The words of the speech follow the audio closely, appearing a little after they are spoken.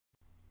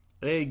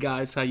Hey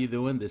guys, how you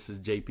doing? This is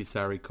JP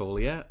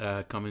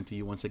Saricolia coming to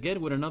you once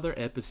again with another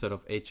episode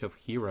of Age of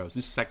Heroes.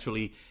 This is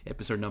actually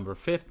episode number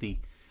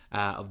 50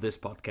 of this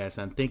podcast,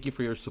 and thank you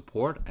for your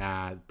support.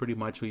 Pretty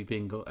much we've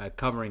been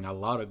covering a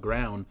lot of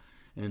ground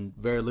in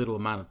very little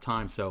amount of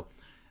time, so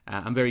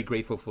I'm very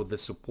grateful for the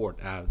support.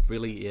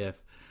 Really,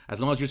 if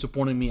as long as you're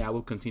supporting me, I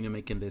will continue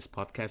making this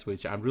podcast,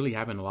 which I'm really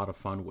having a lot of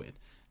fun with,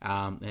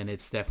 and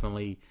it's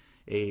definitely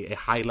a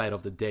highlight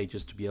of the day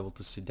just to be able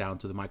to sit down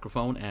to the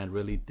microphone and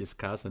really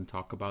discuss and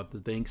talk about the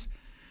things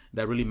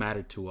that really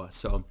matter to us.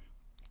 So,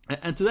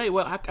 and today,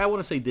 well, I want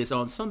to say this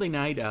on Sunday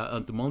night,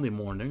 on to Monday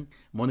morning,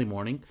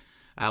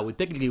 we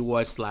technically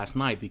was last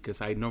night because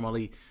I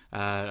normally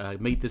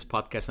made this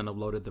podcast and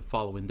uploaded the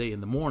following day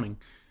in the morning.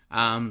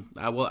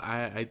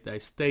 I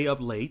stay up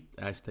late.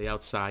 I stay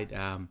outside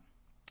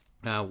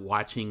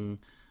watching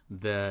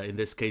in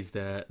this case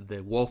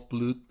the Wolf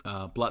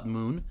Blood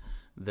Moon,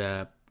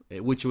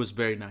 which was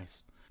very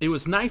nice. It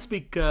was nice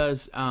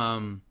because, I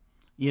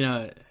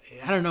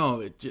don't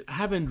know, I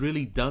haven't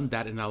really done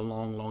that in a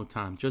long, long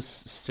time,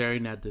 just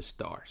staring at the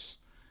stars.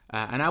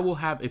 And I will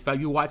have, if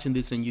you're watching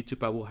this on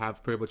YouTube, I will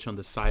have pretty much on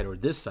the side or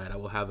this side, I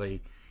will have a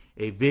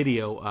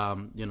video,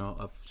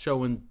 of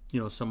showing,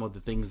 some of the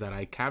things that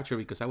I captured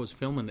because I was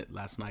filming it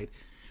last night,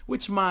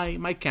 which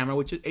my camera,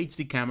 which is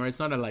HD camera, it's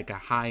not like a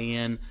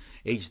high-end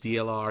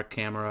HDLR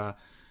camera,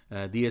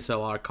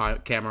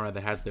 DSLR camera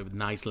that has the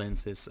nice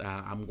lenses.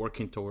 I'm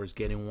working towards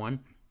getting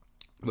one,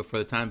 but for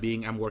the time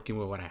being, I'm working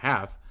with what I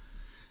have.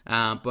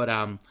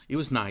 But it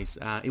was nice.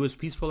 It was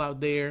peaceful out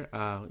there.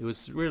 It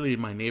was really in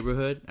my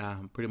neighborhood.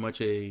 Pretty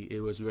much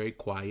it was very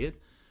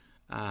quiet.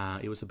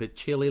 It was a bit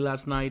chilly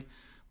last night,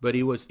 but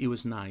it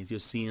was nice.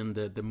 You're seeing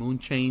the moon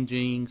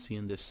changing,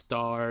 seeing the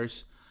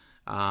stars.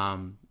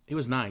 It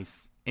was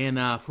nice.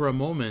 And for a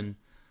moment,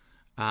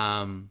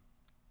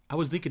 I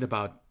was thinking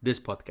about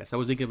this podcast. I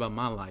was thinking about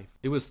my life.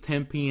 It was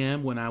 10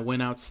 p.m. when I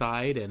went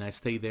outside, and I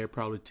stayed there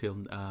probably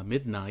till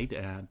midnight,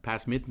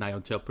 past midnight,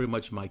 until pretty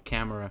much my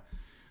camera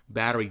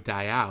battery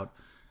died out.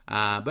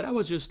 But I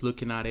was just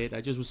looking at it.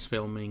 I just was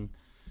filming,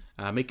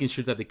 making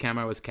sure that the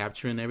camera was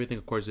capturing everything.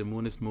 Of course, the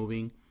moon is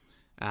moving.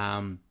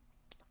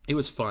 It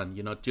was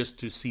fun, just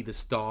to see the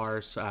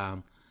stars,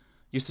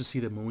 just to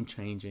see the moon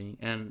changing,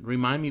 and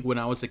remind me when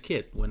I was a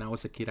kid. When I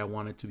was a kid, I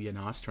wanted to be an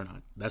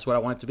astronaut. That's what I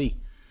wanted to be.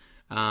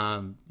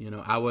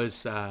 I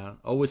was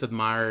always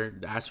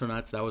admired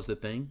astronauts. That was the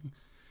thing,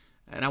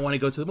 and I want to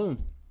go to the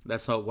moon.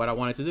 That's what I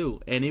wanted to do.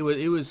 And it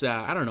was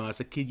I don't know. As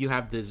a kid, you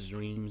have these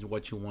dreams,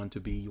 what you want to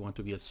be. You want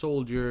to be a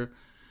soldier.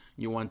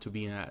 You want to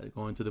be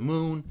going to the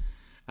moon.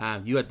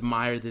 You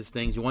admire these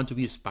things. You want to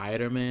be a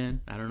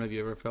Spider-Man. I don't know if you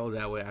ever felt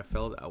that way. I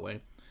felt that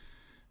way.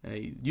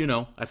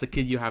 As a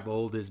kid, you have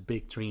all these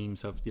big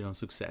dreams of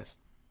success.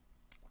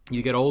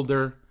 You get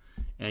older,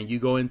 and you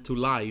go into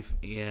life,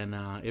 and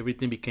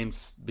everything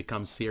becomes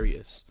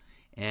serious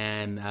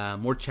and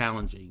more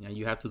challenging, and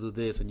you have to do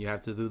this and you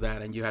have to do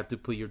that, and you have to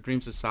put your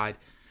dreams aside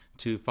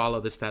to follow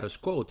the status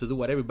quo, to do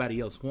what everybody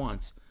else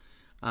wants,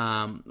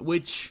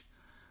 which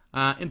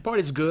in part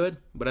is good,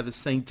 but at the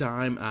same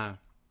time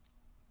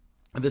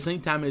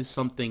is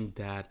something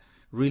that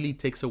really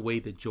takes away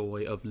the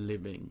joy of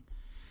living.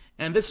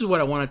 And this is what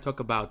I want to talk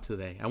about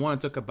today. I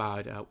want to talk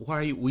about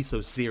why are we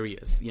so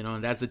serious,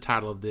 and that's the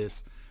title of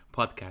this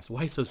podcast.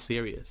 Why so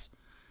serious?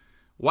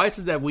 Why is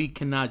it that we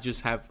cannot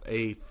just have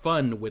a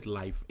fun with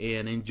life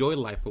and enjoy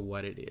life for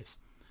what it is?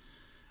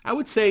 I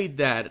would say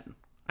that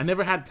I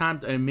never had time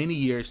in many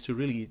years to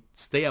really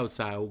stay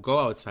outside or go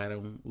outside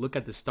and look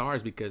at the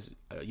stars because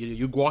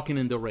you're walking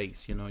in the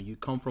race. You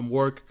come from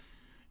work,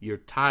 you're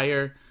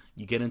tired,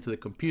 you get into the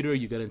computer,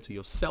 you get into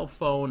your cell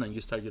phone, and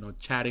you start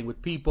chatting with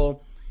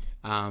people,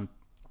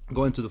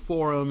 going to the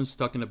forums,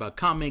 talking about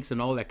comics and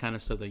all that kind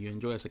of stuff that you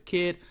enjoy as a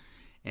kid.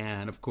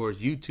 And of course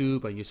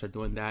YouTube, and you start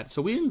doing that.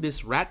 So we're in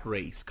this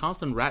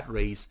constant rat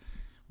race,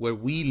 where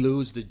we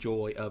lose the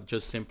joy of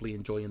just simply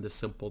enjoying the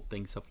simple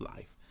things of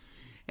life.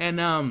 And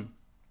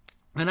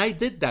I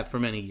did that for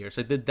many years.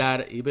 I did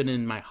that even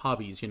in my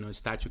hobbies,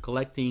 statue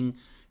collecting,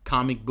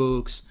 comic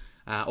books,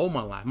 all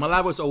my life. My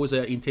life was always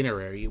an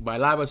itinerary. My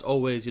life was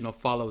always,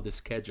 follow the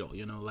schedule,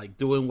 like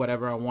doing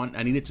whatever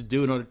I needed to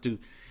do in order to,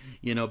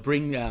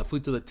 bring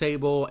food to the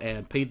table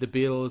and pay the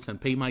bills and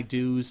pay my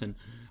dues and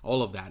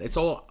all of that. It's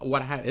all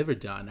what I have ever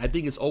done. I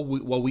think it's all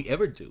what we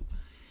ever do.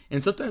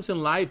 And sometimes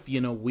in life,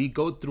 we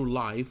go through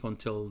life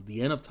until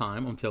the end of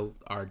time, until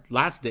our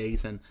last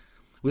days, and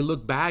we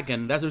look back,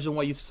 and that's the reason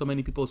why you see so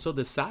many people so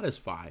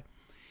dissatisfied.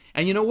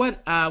 And you know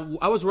what? I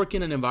was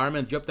working in an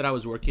environment, job that I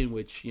was working,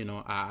 which,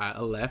 I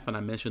left, and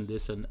I mentioned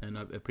this in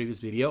a previous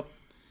video.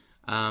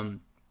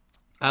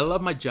 I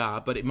love my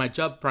job, but my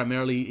job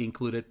primarily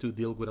included to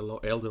deal with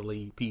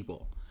elderly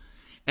people.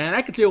 And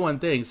I can tell you one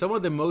thing, some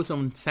of the most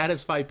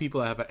unsatisfied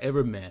people I have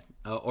ever met,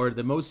 or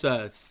the most,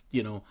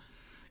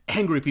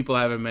 angry people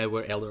I ever met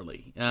were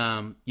elderly.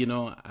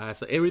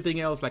 So everything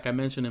else, like I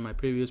mentioned in my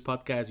previous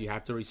podcast, you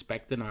have to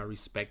respect them. I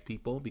respect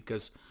people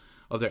because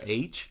of their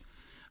age.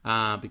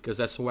 because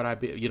that's what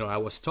I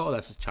was taught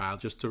as a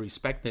child, just to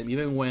respect them,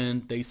 even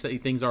when they say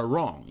things are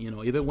wrong.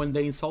 Even when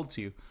they insult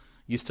you,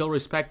 you still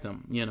respect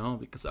them.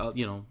 Because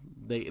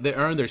they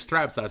earn their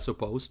stripes, I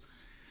suppose.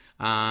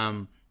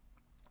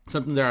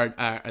 Something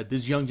that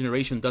this young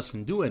generation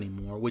doesn't do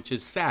anymore, which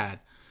is sad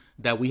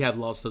that we have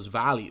lost those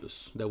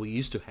values that we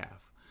used to have.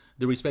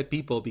 They respect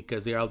people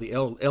because they are the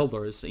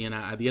elders, and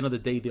at the end of the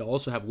day, they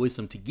also have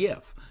wisdom to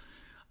give.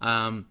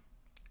 But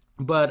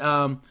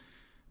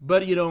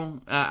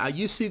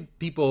you see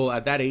people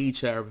at that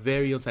age that are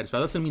very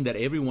unsatisfied. Doesn't mean that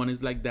everyone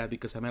is like that,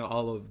 because I met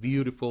all of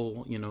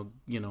beautiful,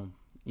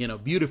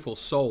 beautiful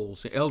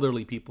souls,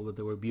 elderly people that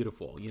they were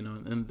beautiful,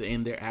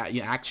 in their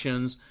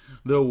actions,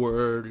 their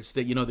words,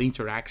 the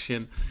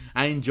interaction.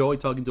 I enjoy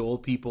talking to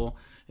old people.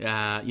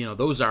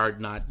 Those are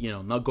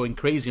not going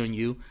crazy on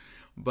you.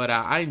 But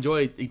I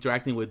enjoy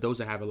interacting with those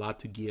that have a lot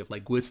to give,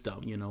 like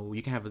wisdom.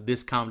 You can have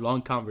this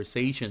long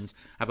conversations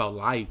about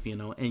life,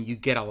 and you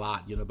get a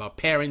lot, about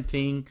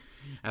parenting,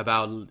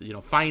 about,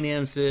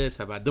 finances,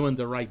 about doing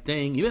the right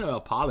thing, even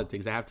about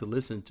politics. I have to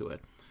listen to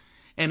it.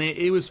 And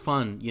it was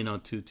fun,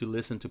 to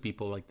listen to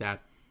people like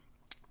that.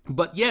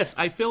 But yes,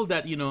 I feel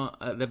that,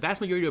 the vast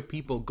majority of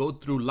people go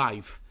through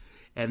life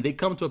and they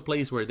come to a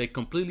place where they're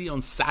completely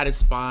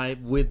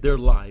unsatisfied with their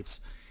lives.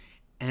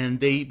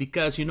 And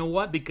because you know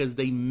what? Because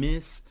they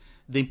miss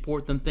the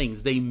important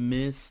things. They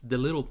miss the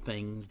little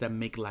things that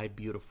make life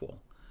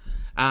beautiful.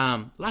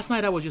 Last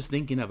night I was just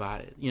thinking about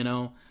it.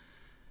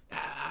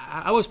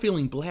 I was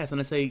feeling blessed,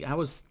 and I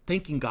was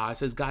thanking God. I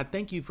says, God,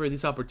 thank you for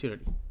this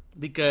opportunity.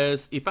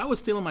 Because if I was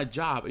still on my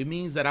job, it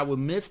means that I would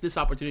miss this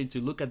opportunity to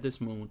look at this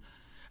moon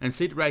and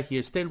stand right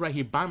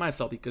here by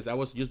myself, because I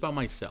was just by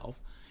myself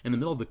in the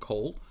middle of the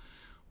cold.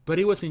 But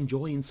it was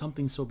enjoying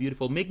something so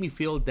beautiful. Make me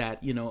feel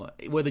that,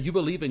 whether you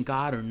believe in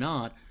God or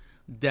not,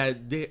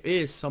 that there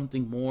is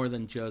something more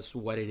than just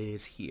what it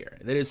is here.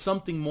 There is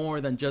something more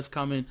than just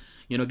coming,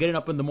 getting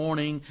up in the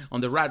morning on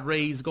the rat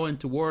race, going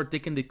to work,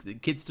 taking the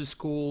kids to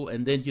school,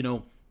 and then,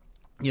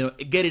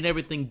 getting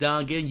everything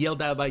done, getting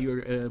yelled at by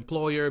your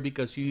employer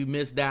because you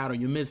missed that or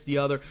you missed the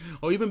other,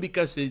 or even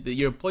because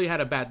your employee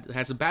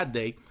has a bad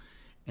day,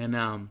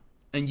 and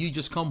you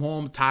just come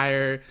home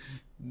tired,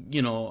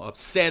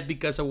 upset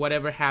because of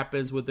whatever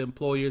happens with the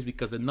employers,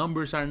 because the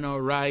numbers are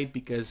not right,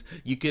 because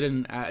you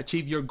couldn't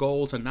achieve your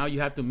goals, and now you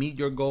have to meet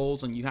your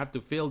goals, and you have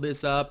to fill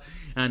this up,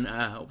 and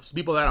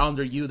people that are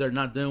under you, they're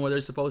not doing what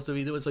they're supposed to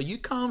be doing. So you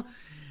come,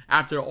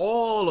 after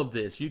all of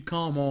this, you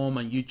come home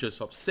and you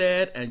just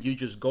upset, and you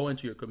just go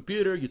into your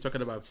computer, you're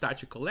talking about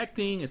statue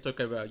collecting, it's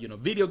talking about,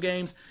 video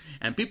games,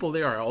 and people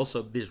there are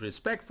also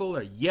disrespectful,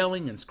 are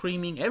yelling and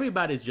screaming,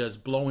 everybody's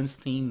just blowing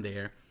steam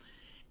there.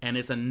 And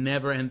it's a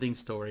never-ending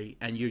story,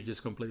 and you're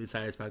just completely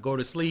satisfied. Go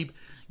to sleep.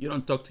 You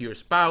don't talk to your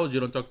spouse. You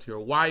don't talk to your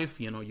wife.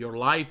 Your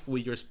life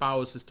with your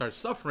spouse starts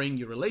suffering.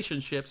 Your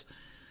relationships.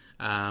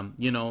 Sometimes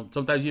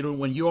you don't.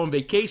 When you're on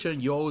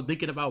vacation, you're always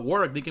thinking about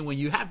work, thinking when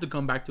you have to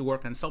come back to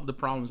work and solve the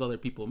problems other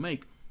people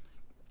make.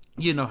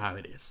 You know how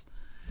it is.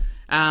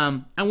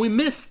 And we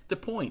miss the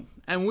point,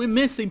 and we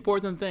miss the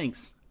important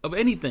things of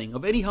anything,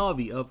 of any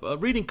hobby, of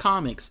reading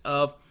comics,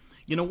 of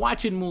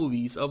watching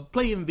movies, of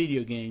playing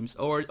video games,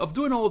 or of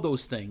doing all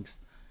those things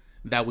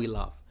that we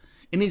love.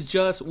 And it's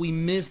just, we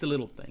miss the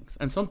little things.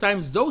 And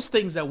sometimes those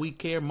things that we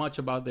care much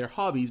about, their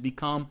hobbies,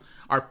 become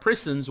our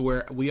prisons,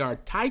 where we are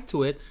tied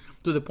to it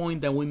to the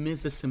point that we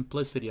miss the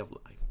simplicity of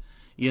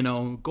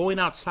life. Going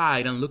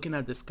outside and looking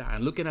at the sky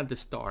and looking at the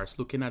stars,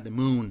 looking at the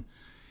moon,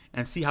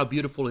 and see how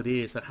beautiful it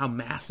is and how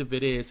massive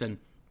it is, and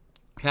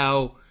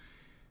how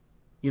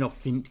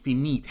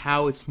finite,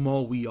 how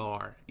small we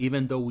are,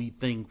 even though we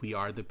think we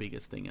are the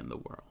biggest thing in the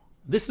world.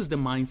 This is the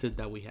mindset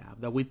that we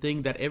have, that we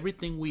think that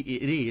everything it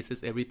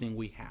is everything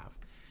we have.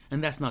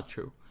 And that's not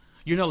true.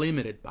 You're not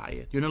limited by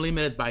it. You're not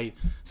limited by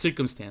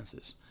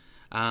circumstances.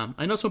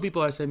 I know some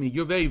people are saying to me,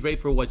 you're very brave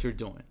for what you're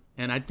doing.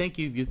 And I thank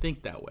you if you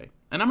think that way.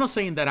 And I'm not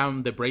saying that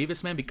I'm the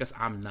bravest man, because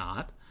I'm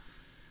not.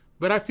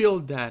 But I feel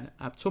that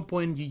at some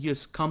point you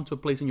just come to a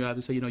place in your life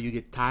to say, you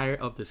get tired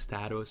of the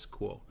status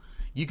quo.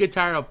 You get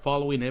tired of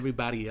following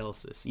everybody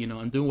else's,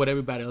 and doing what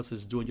everybody else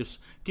is doing, just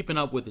keeping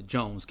up with the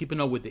Jones, keeping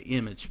up with the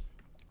image.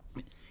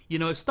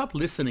 Stop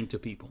listening to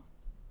people.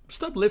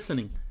 Stop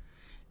listening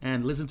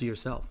and listen to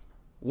yourself.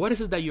 What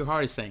is it that your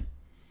heart is saying?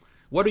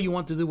 What do you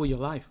want to do with your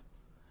life?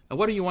 And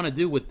what do you want to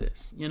do with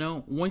this?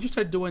 When you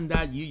start doing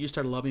that, you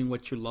start loving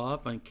what you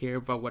love and care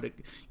about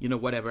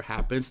whatever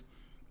happens.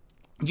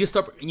 You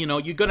stop,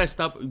 you're going to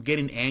stop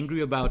getting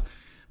angry about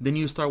the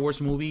new Star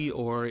Wars movie,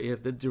 or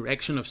if the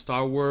direction of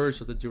Star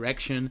Wars, or the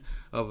direction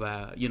of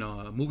a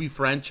movie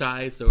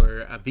franchise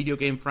or a video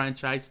game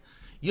franchise.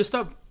 You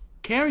stop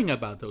caring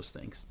about those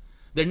things.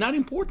 They're not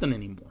important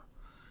anymore.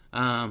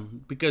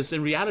 Because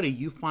in reality,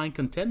 you find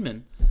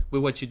contentment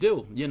with what you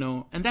do,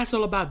 and that's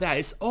all about that.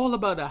 It's all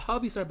about the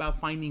hobbies are about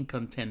finding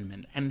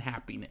contentment and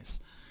happiness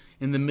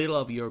in the middle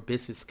of your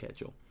busy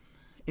schedule.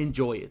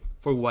 Enjoy it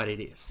for what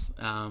it is.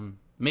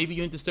 Maybe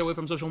you need to stay away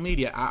from social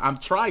media. I'm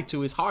trying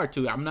to. It's hard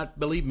to. I'm not.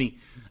 Believe me.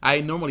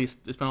 I normally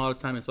spend a lot of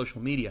time in social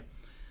media,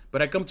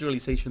 But I come to the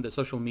realization that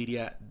social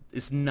media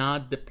is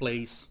not the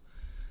place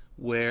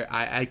where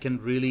I can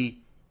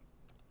really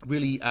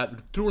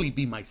truly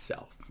be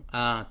myself.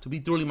 To be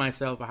truly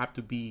myself, I have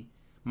to be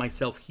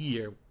myself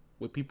here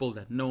with people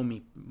that know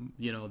me,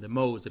 the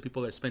most, the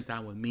people that spend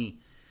time with me.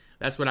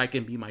 That's when I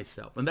can be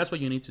myself. And that's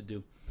what you need to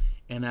do.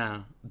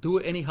 And do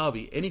any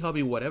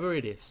hobby, whatever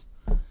it is,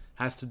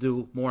 has to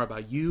do more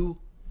about you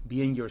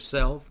being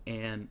yourself,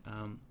 and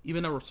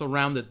even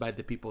surrounded by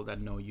the people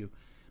that know you,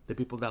 the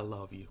people that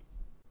love you.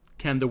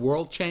 Can the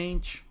world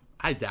change?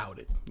 I doubt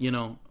it.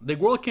 The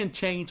world can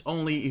change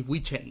only if we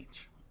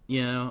change.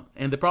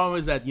 And the problem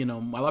is that, a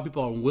lot of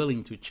people are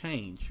unwilling to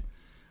change.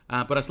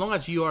 But as long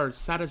as you are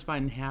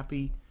satisfied and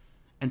happy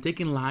and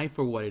taking life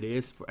for what it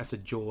is, as a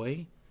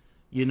joy,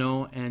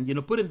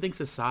 and, putting things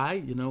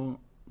aside,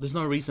 there's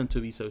no reason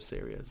to be so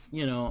serious.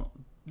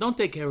 Don't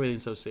take everything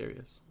so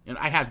serious. And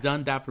I have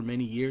done that for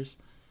many years.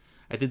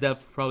 I did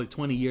that for probably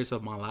 20 years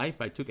of my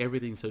life. I took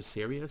everything so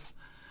serious.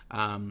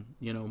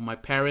 My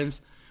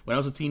parents, when I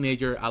was a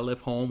teenager, I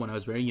left home when I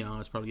was very young. I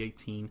was probably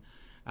 18.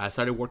 I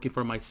started working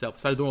for myself,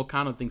 started doing all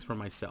kind of things for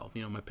myself.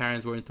 My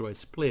parents were through a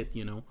split,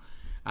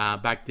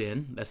 back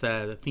then. That's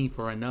a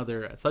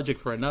subject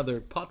for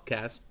another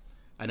podcast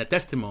and a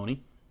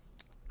testimony.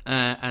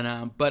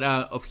 But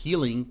of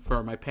healing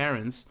for my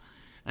parents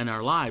and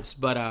our lives.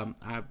 But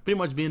I've pretty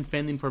much been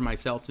fending for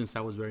myself since I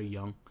was very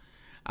young.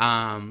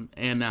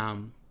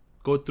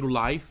 Go through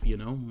life,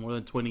 more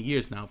than 20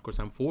 years now. Of course,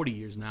 I'm 40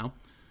 years now.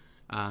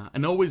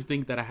 And always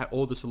think that I have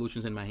all the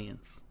solutions in my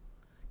hands.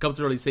 Come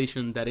to the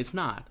realization that it's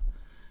not.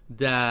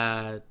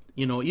 That,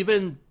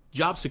 even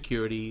job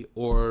security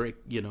or,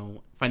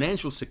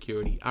 financial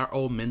security are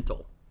all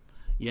mental.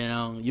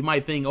 You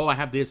might think, oh, I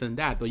have this and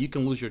that, but you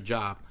can lose your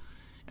job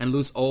and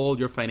lose all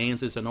your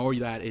finances and all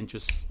that in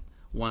just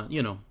one,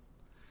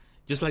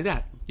 just like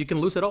that. You can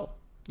lose it all,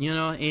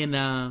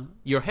 in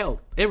your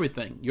health,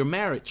 everything, your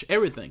marriage,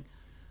 everything.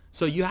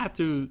 So you have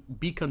to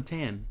be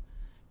content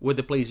with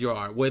the place you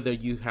are, whether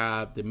you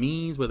have the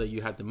means, whether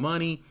you have the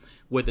money,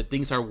 whether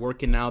things are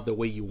working out the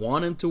way you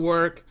want them to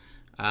work.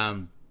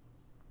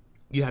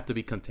 You have to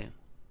be content.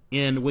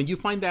 And when you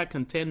find that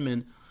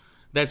contentment,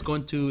 that's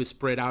going to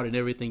spread out in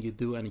everything you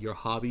do and your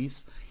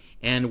hobbies.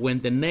 And when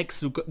the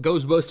next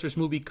Ghostbusters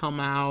movie come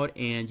out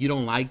and you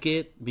don't like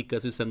it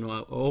because it's an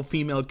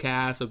all-female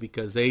cast or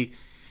because they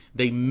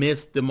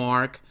missed the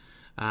mark,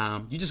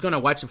 you're just going to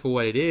watch it for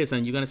what it is,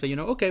 and you're going to say,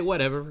 okay,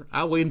 whatever.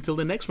 I'll wait until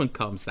the next one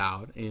comes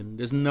out. And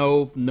there's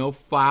no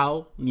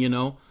foul,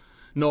 no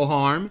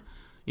harm,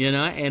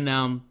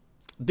 and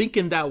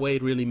thinking that way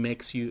really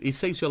it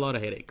saves you a lot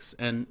of headaches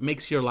and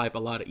makes your life a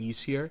lot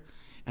easier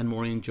and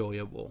more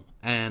enjoyable.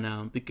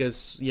 And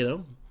because,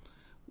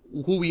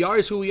 who we are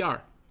is who we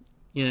are.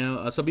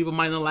 Some people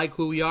might not like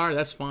who we are.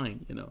 That's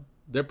fine.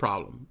 Their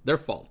problem, their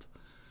fault.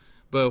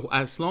 But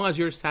as long as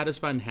you're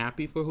satisfied and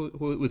happy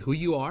with who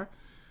you are,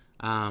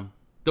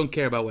 don't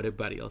care about what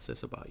everybody else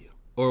says about you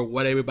or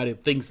what everybody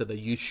thinks that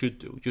you should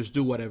do. Just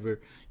do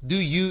whatever. Do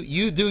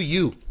you do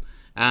you.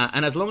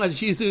 And as long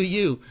as you do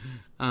you,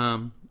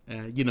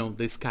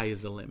 the sky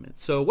is the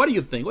limit. So what do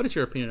you think? What is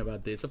your opinion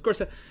about this? Of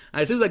course, it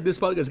seems like this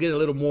podcast is getting a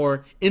little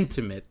more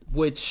intimate,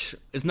 which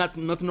is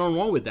nothing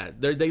wrong with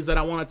that. There are days that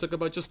I want to talk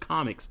about just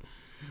comics,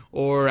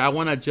 or I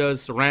want to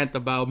just rant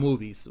about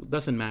movies. It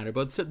doesn't matter.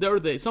 But there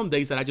are some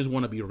days that I just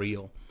want to be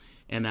real.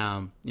 And,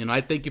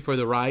 I thank you for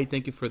the ride.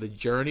 Thank you for the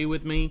journey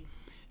with me.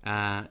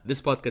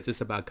 This podcast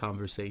is about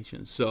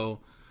conversation. So,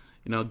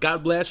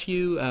 God bless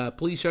you.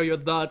 Please share your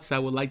thoughts. I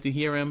would like to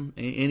hear them.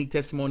 Any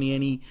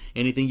testimony,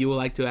 anything you would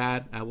like to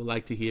add, I would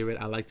like to hear it.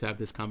 I like to have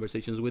these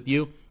conversations with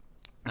you.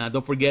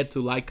 Don't forget to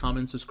like,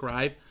 comment,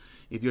 subscribe.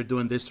 If you're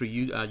doing this through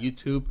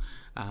YouTube,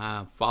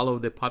 follow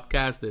the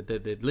podcast.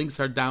 The links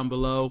are down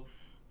below.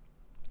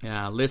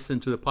 Listen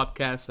to the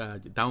podcast.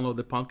 Download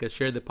the podcast.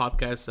 Share the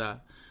podcast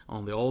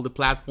on all the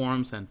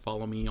platforms, and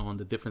follow me on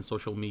the different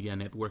social media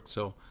networks.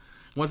 So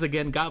once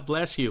again, God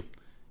bless you,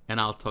 and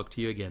I'll talk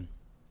to you again.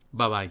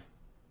 Bye-bye.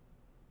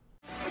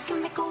 We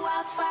can make a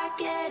wildfire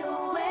get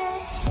away.